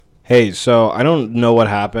Hey, so I don't know what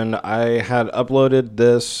happened. I had uploaded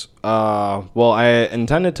this. I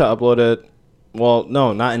intended to upload it. Well,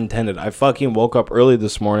 no, not intended. I fucking woke up early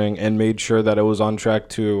this morning and made sure that it was on track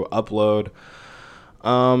to upload.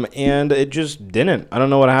 And it just didn't. I don't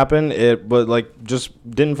know what happened. Just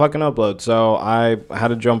didn't fucking upload. So I had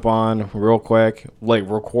to jump on real quick,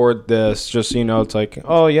 record this just so you know. It's like,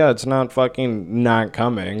 oh yeah, it's not fucking not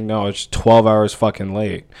coming. No, it's 12 hours fucking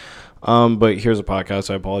late. But here's a podcast.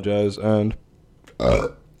 I apologize. And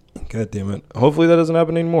God damn it. Hopefully that doesn't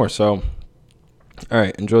happen anymore. So, all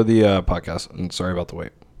right, enjoy the podcast. And sorry about the wait.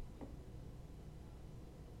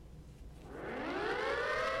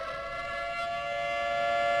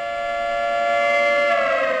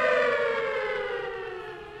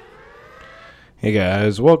 Hey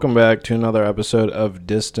guys, welcome back to another episode of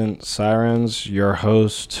Distant Sirens. Your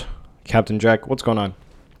host, Captain Jack. What's going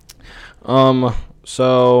on?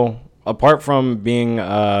 So apart from being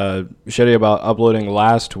shitty about uploading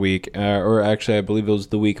last week, or actually I believe it was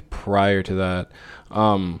the week prior to that,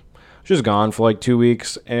 just gone for like 2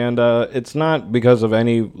 weeks, and it's not because of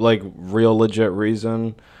any like real legit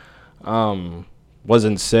reason.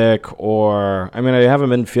 Wasn't sick, or I mean I haven't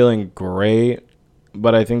been feeling great.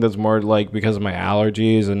 But I think that's more like because of my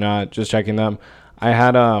allergies and not just checking them. I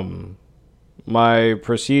had my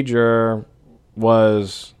procedure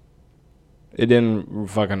was, it didn't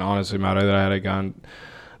fucking honestly matter that I had a gun.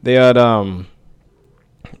 They had found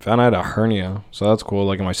I had a hernia, so that's cool.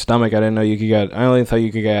 Like in my stomach, I didn't know you could get. I only thought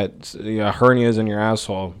you could get hernias in your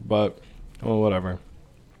asshole, but well, whatever.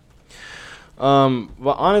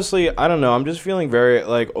 But honestly, I don't know. I'm just feeling very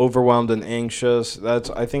like overwhelmed and anxious. That's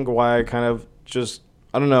I think why I kind of just,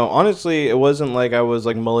 I don't know. Honestly, it wasn't like I was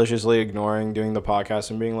like maliciously ignoring doing the podcast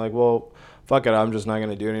and being like, well, fuck it, I'm just not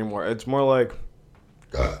gonna do it anymore. It's more like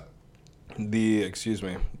I don't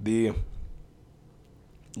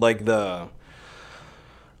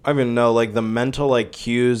even know, like the mental like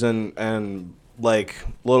cues and like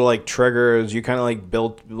little like triggers you kind of like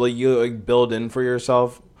build in for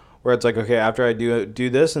yourself, where it's like, okay, after I do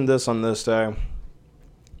this and this on this day,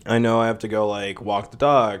 I know I have to go like walk the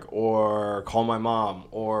dog or call my mom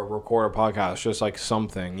or record a podcast, just like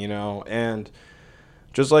something, and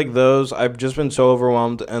just like those, I've just been so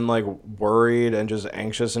overwhelmed and like worried and just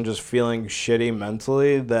anxious and just feeling shitty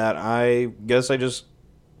mentally that I guess I just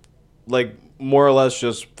like more or less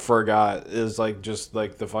just forgot is like just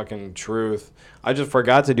like the fucking truth. I just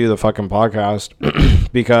forgot to do the fucking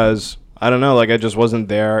podcast because I don't know, like I just wasn't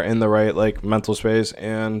there in the right like mental space,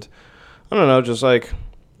 and I don't know, just like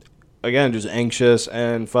again, just anxious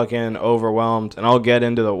and fucking overwhelmed, and I'll get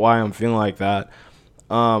into the why I'm feeling like that.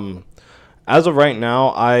 As of right now,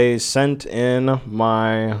 I sent in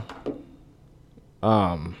my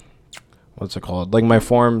what's it called? Like my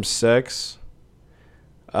Form 6,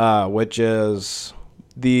 which is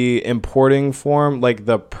the importing form, like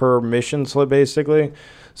the permission slip, basically.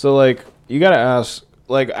 So like you gotta ask,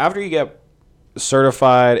 like after you get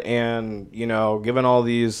certified and given all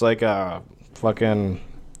these like fucking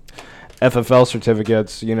FFL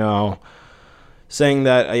certificates, saying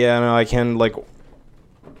that, I can, like,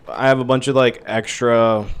 I have a bunch of, like,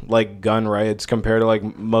 extra, like, gun rights compared to, like,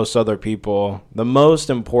 most other people. The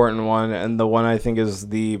most important one, and the one I think is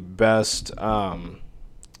the best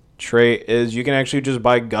trait, is you can actually just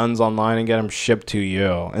buy guns online and get them shipped to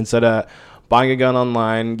you. Instead of buying a gun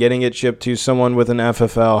online, getting it shipped to someone with an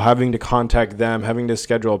FFL, having to contact them, having to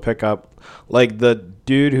schedule a pickup. Like, the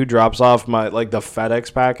dude who drops off my, like, the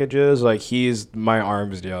FedEx packages, like, he's my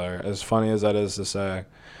arms dealer, as funny as that is to say.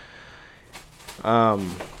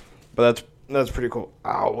 But that's pretty cool.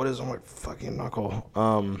 Ow, what is on my fucking knuckle?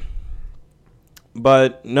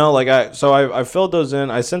 But no, like, I filled those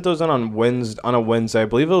in. I sent those in on a Wednesday. I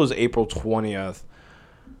believe it was April 20th.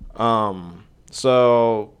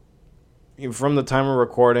 So from the time of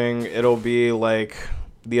recording, it'll be like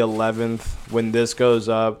the 11th when this goes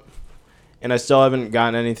up, and I still haven't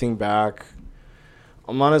gotten anything back.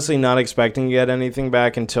 I'm honestly not expecting to get anything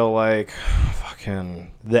back until like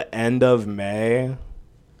fucking the end of May.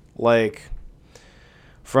 Like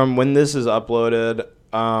from when this is uploaded,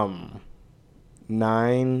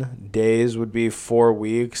 9 days would be 4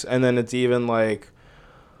 weeks, and then it's even like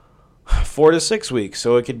 4 to 6 weeks,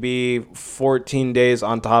 so it could be 14 days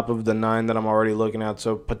on top of the 9 that I'm already looking at,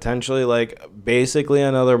 so potentially like basically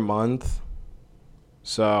another month.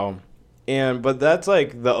 But that's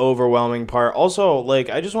like the overwhelming part. Also, like,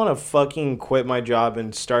 I just want to fucking quit my job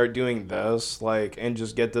and start doing this, like, and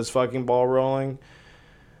just get this fucking ball rolling,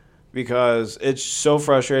 because it's so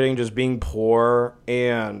frustrating just being poor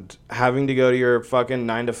and having to go to your fucking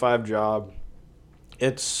 9 to 5 job.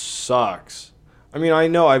 It sucks. I mean, I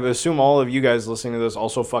assume all of you guys listening to this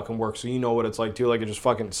also fucking work, so you know what it's like too. Like, it just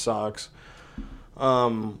fucking sucks. I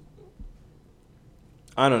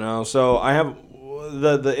don't know. So I have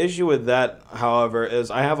the issue with that, however,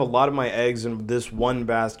 is I have a lot of my eggs in this one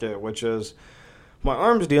basket, which is my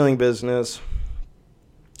arms dealing business.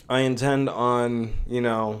 I intend on,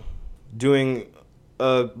 doing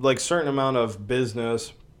a like certain amount of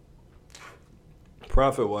business,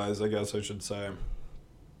 profit wise, I guess I should say,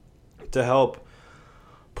 to help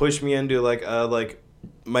push me into like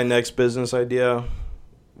my next business idea,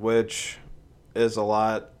 which is a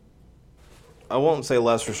lot. I won't say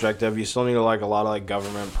less restrictive. You still need like a lot of like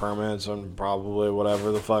government permits and probably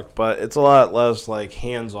whatever the fuck, but it's a lot less like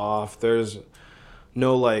hands off. There's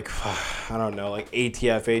no like I don't know, like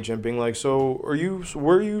ATF agent being like, so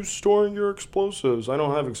where are you storing your explosives? I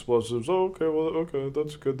don't have explosives. Oh, okay, well, okay,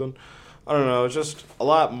 that's good then. I don't know. It's just a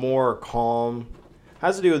lot more calm.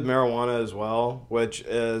 Has to do with marijuana as well, which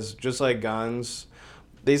is just like guns.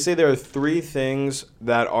 They say there are three things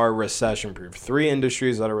that are recession proof. Three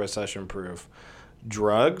industries that are recession proof: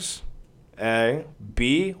 drugs, A;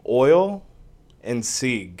 B, oil; and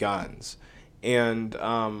C, guns. And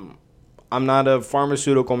I'm not a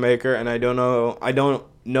pharmaceutical maker, and I don't know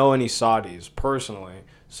any Saudis personally.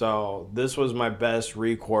 So this was my best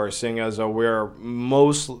recourse, seeing as though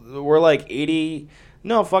we're like 80.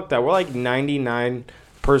 No, fuck that. We're like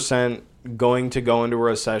 99% going to go into a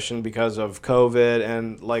recession because of COVID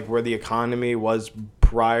and like where the economy was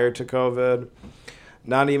prior to COVID.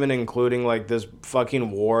 Not even including like this fucking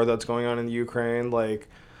war that's going on in Ukraine. Like,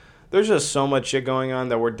 there's just so much shit going on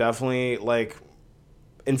that we're definitely like,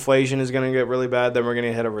 inflation is going to get really bad. Then we're going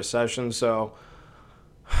to hit a recession. So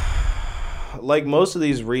like most of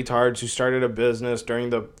these retards who started a business during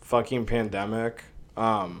the fucking pandemic,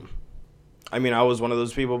 I mean, I was one of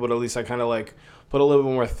those people, but at least I kind of like put a little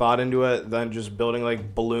bit more thought into it than just building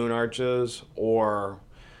like balloon arches or,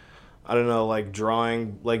 I don't know, like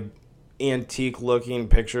drawing like antique looking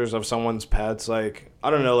pictures of someone's pets. Like, I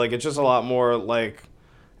don't know, like it's just a lot more like,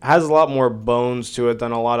 has a lot more bones to it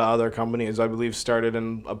than a lot of other companies, I believe, started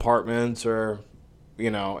in apartments or,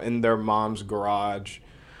 in their mom's garage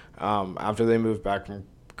after they moved back from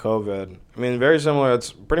COVID. I mean, very similar.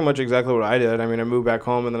 It's pretty much exactly what I did. I mean, I moved back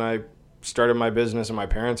home and then I started my business in my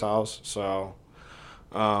parents' house. So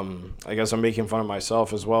I guess I'm making fun of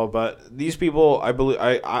myself as well. But these people,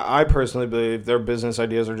 I personally believe their business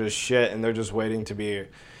ideas are just shit and they're just waiting to be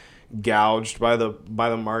gouged by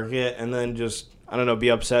the market and then just, I don't know,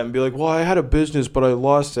 be upset and be like, well, I had a business, but I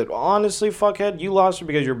lost it. Honestly, fuckhead, you lost it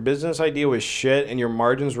because your business idea was shit and your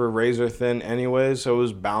margins were razor thin anyways, so it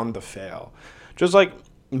was bound to fail. Just like,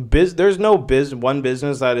 there's no one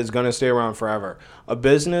business that is going to stay around forever. A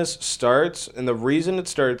business starts, and the reason it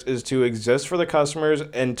starts is to exist for the customers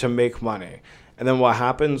and to make money. And then what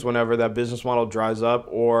happens whenever that business model dries up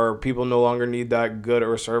or people no longer need that good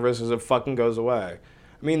or service is it fucking goes away.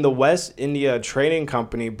 I mean, the West India Trading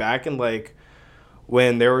Company back in like,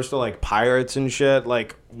 when they were still like pirates and shit,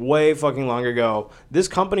 like way fucking long ago, this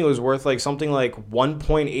company was worth like something like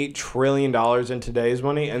 $1.8 trillion in today's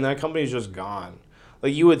money, and that company's just gone.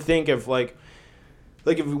 Like, you would think if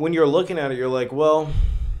if when you're looking at it, you're like, well,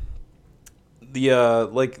 it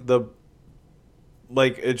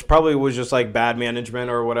probably was just like bad management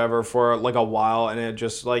or whatever for like a while, and it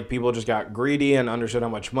just like people just got greedy and understood how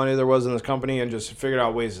much money there was in this company and just figured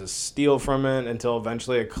out ways to steal from it until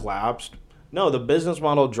eventually it collapsed. No, the business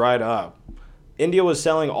model dried up. India was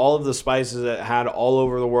selling all of the spices it had all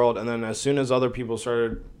over the world, and then as soon as other people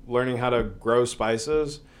started learning how to grow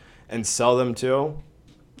spices and sell them too,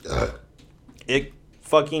 it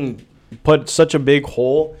fucking put such a big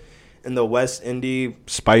hole in the West India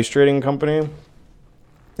Spice Trading Company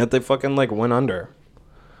that they fucking like went under.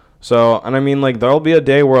 So, and I mean, like, there'll be a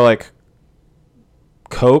day where like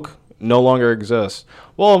Coke no longer exists.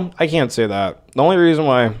 Well, I can't say that. The only reason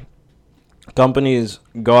why companies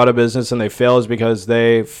go out of business and they fail is because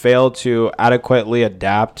they fail to adequately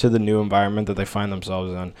adapt to the new environment that they find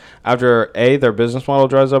themselves in. After A, their business model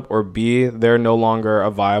dries up, or B, they're no longer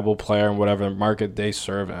a viable player in whatever market they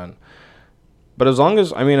serve in. But as long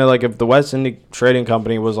as, I mean, like if the West India Trading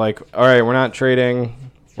Company was like, all right, we're not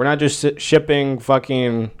just shipping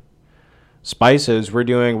fucking spices,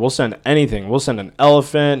 we'll send anything. We'll send an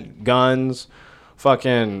elephant, guns,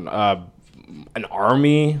 fucking an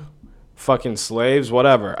army, fucking slaves,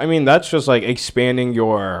 whatever. I mean, that's just like expanding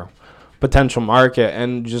your potential market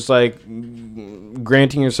and just like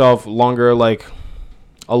granting yourself a longer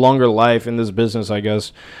life in this business, I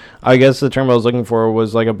guess. I guess the term I was looking for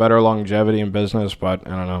was like a better longevity in business, but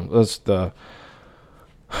I don't know. That's the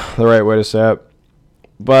right way to say it.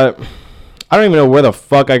 But I don't even know where the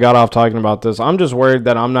fuck I got off talking about this. I'm just worried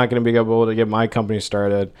that I'm not going to be able to get my company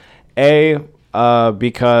started.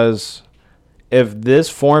 Because if this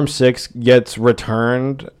Form 6 gets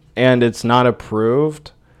returned and it's not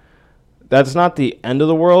approved, that's not the end of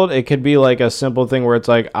the world. It could be like a simple thing where it's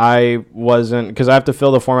like I wasn't, because I have to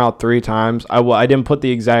fill the form out 3 times. I didn't put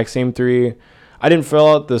the exact same 3. I didn't fill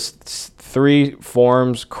out this 3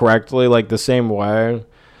 forms correctly, like the same way.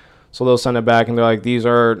 So they'll send it back and they're like, these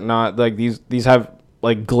are not, like, these have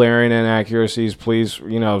like glaring inaccuracies. Please,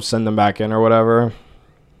 send them back in or whatever.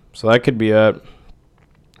 So that could be it.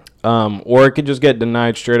 Or it could just get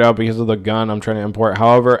denied straight out because of the gun I'm trying to import.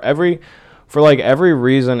 However, for every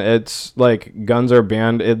reason, it's like guns are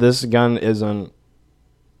banned. This gun isn't,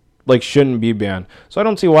 like, shouldn't be banned. So I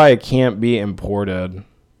don't see why it can't be imported.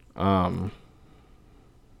 But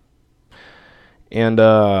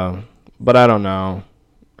I don't know.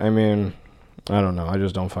 I mean, I don't know. I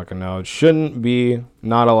just don't fucking know. It shouldn't be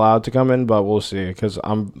not allowed to come in, but we'll see. Because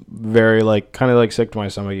I'm very, kind of sick to my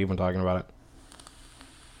stomach even talking about it.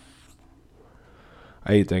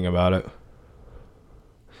 I hate thinking about it.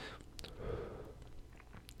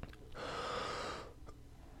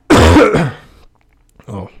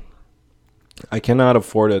 Oh. I cannot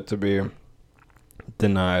afford it to be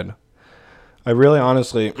denied. I really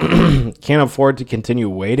honestly can't afford to continue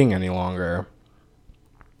waiting any longer.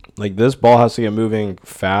 Like, this ball has to get moving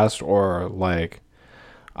fast, or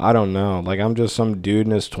I don't know. I'm just some dude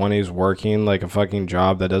in his 20s working a fucking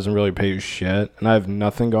job that doesn't really pay you shit, and I have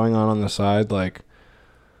nothing going on the side.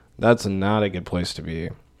 That's not a good place to be.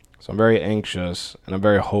 So I'm very anxious, and I'm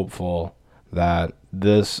very hopeful that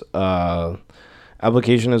this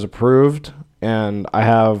application is approved, and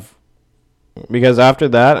because after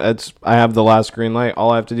that, I have the last green light.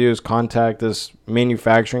 All I have to do is contact this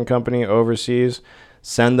manufacturing company overseas,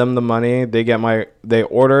 send them the money. They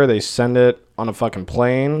order, they send it on a fucking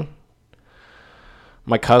plane.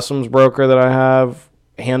 My customs broker that I have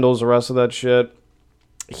handles the rest of that shit.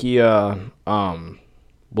 He will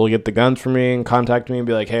get the guns for me and contact me and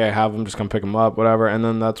be like, hey, I have them, just come pick them up, whatever. And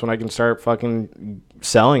then that's when I can start fucking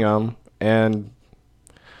selling them and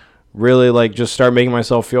really just start making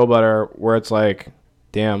myself feel better, where it's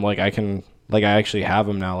damn, I can, I actually have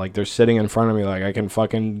them now. They're sitting in front of me. I can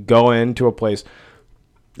fucking go into a place,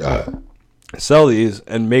 sell these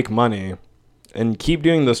and make money, and keep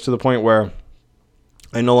doing this to the point where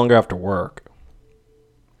I no longer have to work.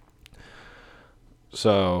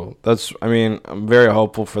 So I'm very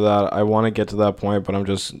hopeful for that. I want to get to that point, but I'm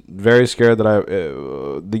just very scared that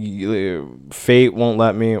the fate won't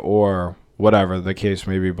let me, or whatever the case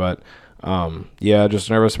may be. But just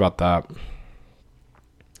nervous about that.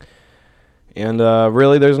 And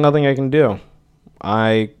really, there's nothing I can do.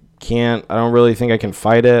 I don't really think I can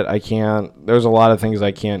fight it. There's a lot of things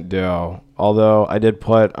I can't do. Although I did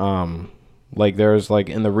put there's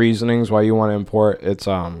in the reasonings why you want to import, it's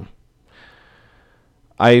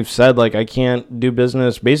I've said I can't do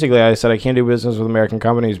business. Basically, I said I can't do business with American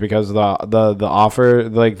companies because the offer,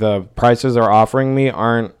 the prices they're offering me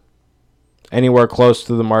aren't anywhere close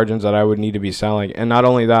to the margins that I would need to be selling. And not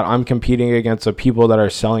only that, I'm competing against the people that are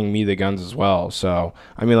selling me the guns as well. So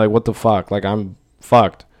what the fuck? I'm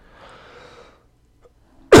fucked.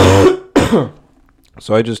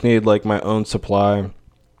 So I just need my own supply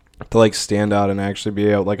to stand out and actually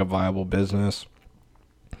be a viable business.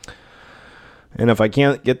 And if I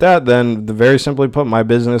can't get that, then very simply put, my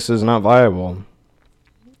business is not viable.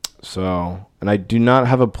 So, and I do not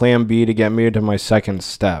have a plan B to get me to my second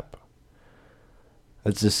step.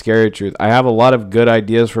 That's the scary truth. I have a lot of good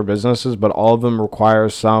ideas for businesses, but all of them require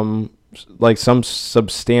some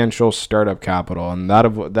substantial startup capital. And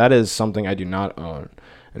that is something I do not own.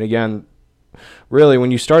 And again, really,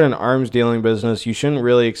 when you start an arms dealing business, you shouldn't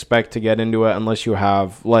really expect to get into it unless you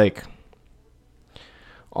have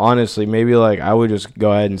honestly, maybe I would just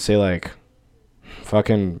go ahead and say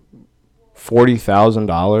fucking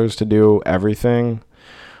 $40,000 to do everything,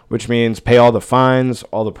 which means pay all the fines,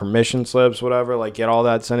 all the permission slips, whatever, get all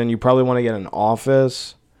that sent in. You probably want to get an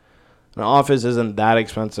office. An office isn't that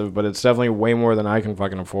expensive, but it's definitely way more than I can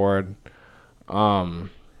fucking afford. What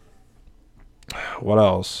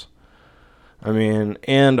else?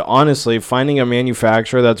 And honestly, finding a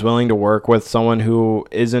manufacturer that's willing to work with someone who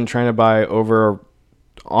isn't trying to buy over,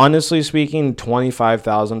 honestly speaking,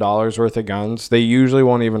 $25,000 worth of guns, they usually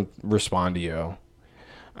won't even respond to you.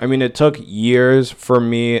 It took years for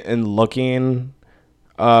me in looking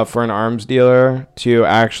for an arms dealer to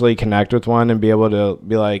actually connect with one and be able to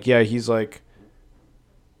be yeah, he's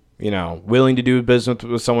willing to do business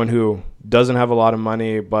with someone who doesn't have a lot of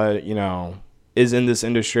money, but, is in this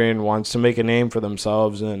industry and wants to make a name for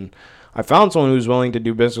themselves. And I found someone who's willing to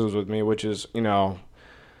do business with me, which is,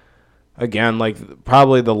 again, like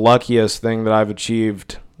probably the luckiest thing that I've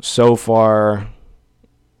achieved so far.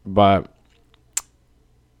 But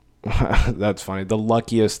that's funny. The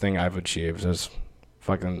luckiest thing I've achieved is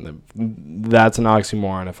fucking, that's an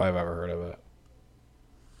oxymoron if I've ever heard of it.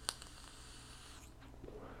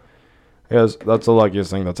 Yes, that's the luckiest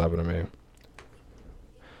thing that's happened to me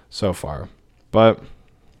so far. But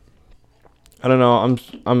I don't know.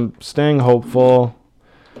 I'm staying hopeful.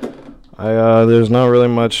 There's not really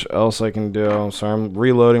much else I can do. So I'm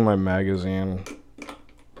reloading my magazine.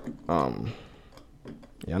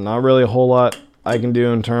 Yeah, not really a whole lot I can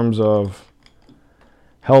do in terms of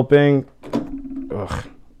helping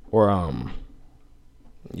or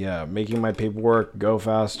making my paperwork go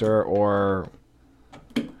faster, or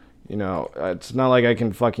it's not like I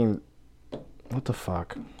can fucking, what the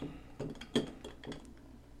fuck?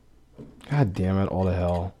 God damn it, all the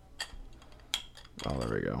hell. Oh,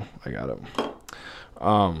 there we go. I got it.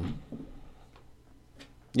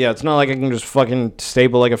 Yeah, it's not like I can just fucking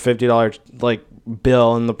staple like a $50 like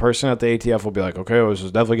bill and the person at the ATF will be like, okay, well, this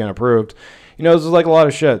is definitely getting approved. This is like a lot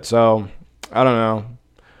of shit. So I don't know.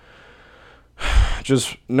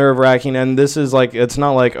 Just nerve wracking. And this is like, it's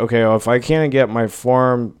not like, okay, well, if I can't get my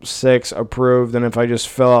Form 6 approved, and if I just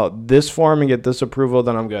fill out this form and get this approval,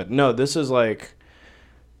 then I'm good. No, this is like,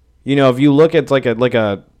 if you look at like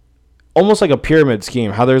a almost like a pyramid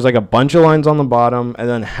scheme, how there's like a bunch of lines on the bottom and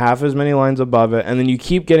then half as many lines above it. And then you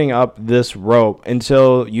keep getting up this rope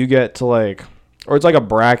until you get to like, or it's like a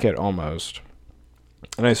bracket almost.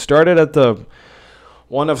 And I started at the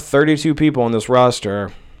one of 32 people on this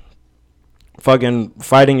roster fucking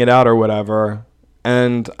fighting it out or whatever.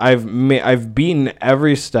 And I've beaten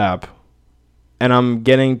every step, and I'm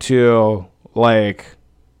getting to like,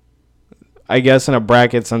 I guess in a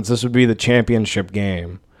bracket sense, this would be the championship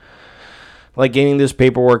game. Like getting this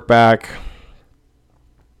paperwork back.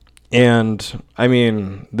 And I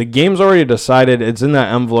mean, the game's already decided. It's in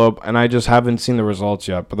that envelope, and I just haven't seen the results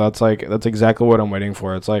yet. But that's exactly what I'm waiting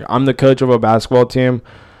for. It's like, I'm the coach of a basketball team.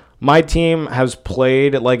 My team has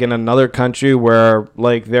played like in another country where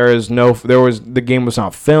like the game was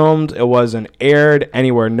not filmed. It wasn't aired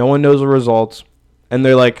anywhere. No one knows the results. And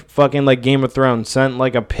they're like fucking like Game of Thrones sent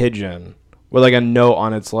like a pigeon with like a note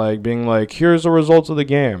on its leg being like, here's the results of the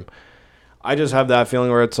game. I just have that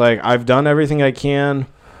feeling where it's like, I've done everything I can.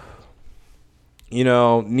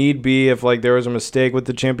 Need be, if like there was a mistake with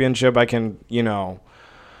the championship, I can,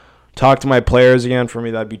 talk to my players again. For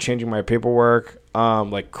me, that'd be changing my paperwork,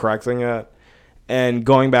 like correcting it and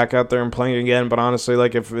going back out there and playing again. But honestly,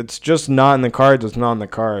 like if it's just not in the cards, it's not in the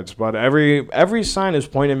cards. But every sign is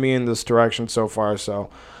pointing me in this direction so far. So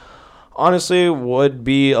honestly, would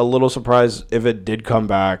be a little surprised if it did come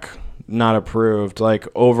back not approved. Like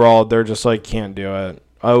overall, they're just like, can't do it.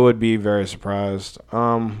 I would be very surprised.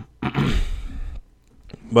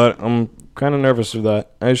 But I'm kind of nervous of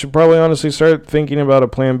that. I should probably honestly start thinking about a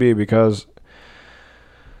plan B, because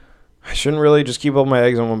I shouldn't really just keep all my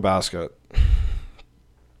eggs in one basket.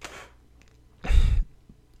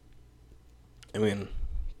 I mean,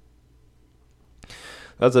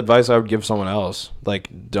 that's advice I would give someone else.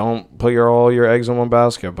 Like, don't put all your eggs in one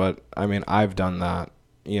basket. But I mean, I've done that.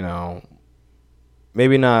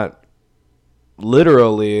 Maybe not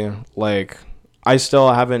literally. Like, I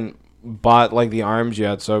still haven't bought like the arms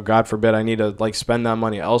yet, so God forbid I need to like spend that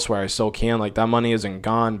money elsewhere. I still can. Like, that money isn't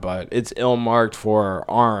gone, but it's ill-marked for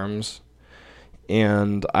arms,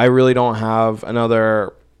 and I really don't have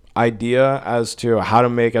another idea as to how to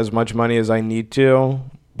make as much money as I need to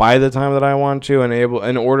by the time that I want to, and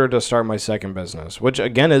in order to start my second business, which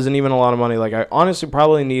again isn't even a lot of money. Like, I honestly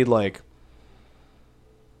probably need, like,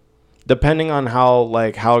 depending on how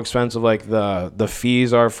expensive like the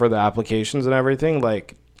fees are for the applications and everything,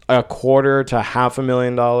 like $250,000 to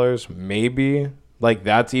 $500,000 maybe. Like,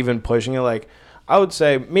 that's even pushing it. Like, I would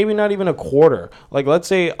say maybe not even a quarter. Like, let's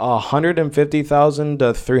say $150,000 to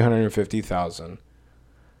 $350,000.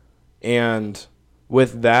 And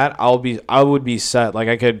with that, I would be set. Like,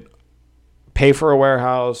 I could pay for a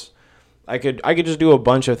warehouse. I could just do a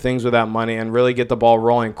bunch of things with that money and really get the ball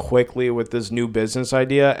rolling quickly with this new business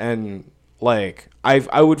idea. And like,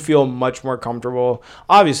 I would feel much more comfortable,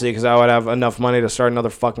 obviously, because I would have enough money to start another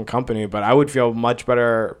fucking company. But I would feel much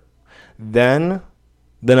better then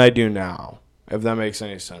than I do now, if that makes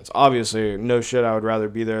any sense. Obviously, no shit, I would rather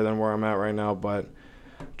be there than where I'm at right now. But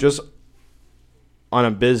just on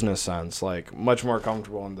a business sense, like, much more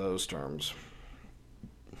comfortable in those terms.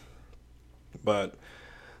 But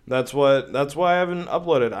that's why I haven't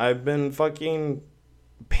uploaded. I've been fucking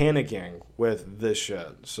panicking with this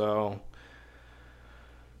shit. So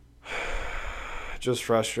just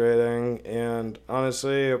frustrating. And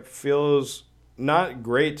honestly, it feels not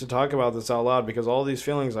great to talk about this out loud because all these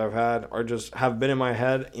feelings I've had are just have been in my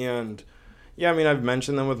head. And yeah, I mean, I've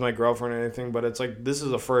mentioned them with my girlfriend and anything, but it's like this is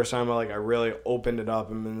the first time I really opened it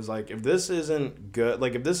up and was like, if this isn't good,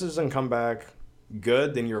 like if this doesn't come back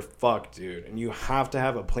good, then you're fucked, dude. And you have to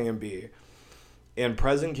have a plan B. And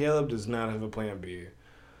present Caleb does not have a plan B.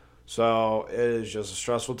 So it is just a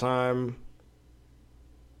stressful time.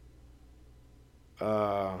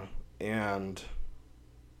 And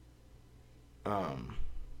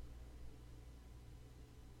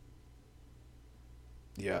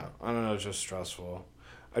yeah, I don't know, it's just stressful.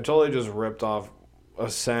 I totally just ripped off a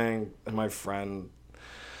saying that my friend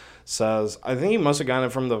says. I think he must have gotten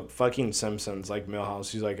it from the fucking Simpsons, like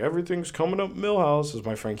Milhouse. He's like, everything's coming up Milhouse. Is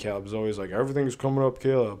my friend Caleb is always like, everything's coming up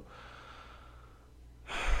Caleb.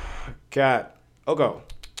 Cat. Oh, go.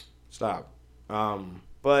 Stop.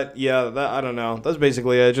 But yeah, that I don't know. That's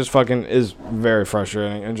basically it. It just fucking is very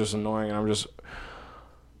frustrating and just annoying. And I'm just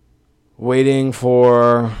waiting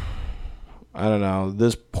for, I don't know,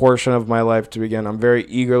 this portion of my life to begin. I'm very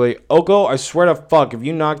eagerly. Oko, I swear to fuck, if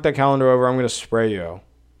you knock that calendar over, I'm going to spray you.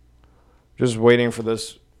 Just waiting for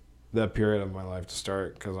that period of my life to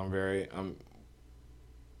start because I'm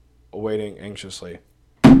waiting anxiously.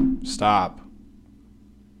 Stop.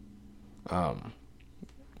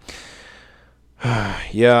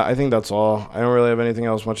 Yeah, I think that's all. I don't really have anything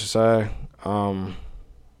else much to say.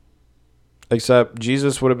 Except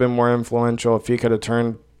Jesus would have been more influential if he could have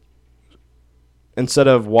turned, instead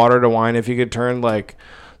of water to wine, if he could turn like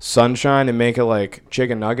sunshine and make it like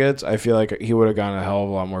chicken nuggets, I feel like he would have gotten a hell of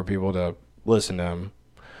a lot more people to listen to him.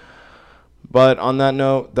 But on that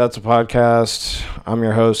note, that's a podcast. I'm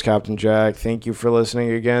your host, Captain Jack. Thank you for listening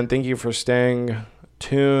again. Thank you for staying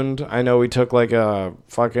tuned. I know we took like a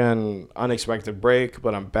fucking unexpected break,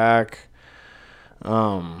 but I'm back.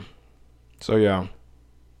 So yeah,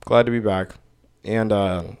 glad to be back. And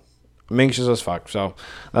I'm anxious as fuck, so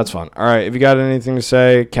that's fun. All right, if you got anything to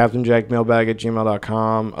say,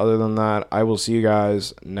 captainjackmailbag@gmail.com. Other than that, I will see you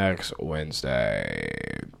guys next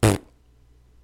Wednesday.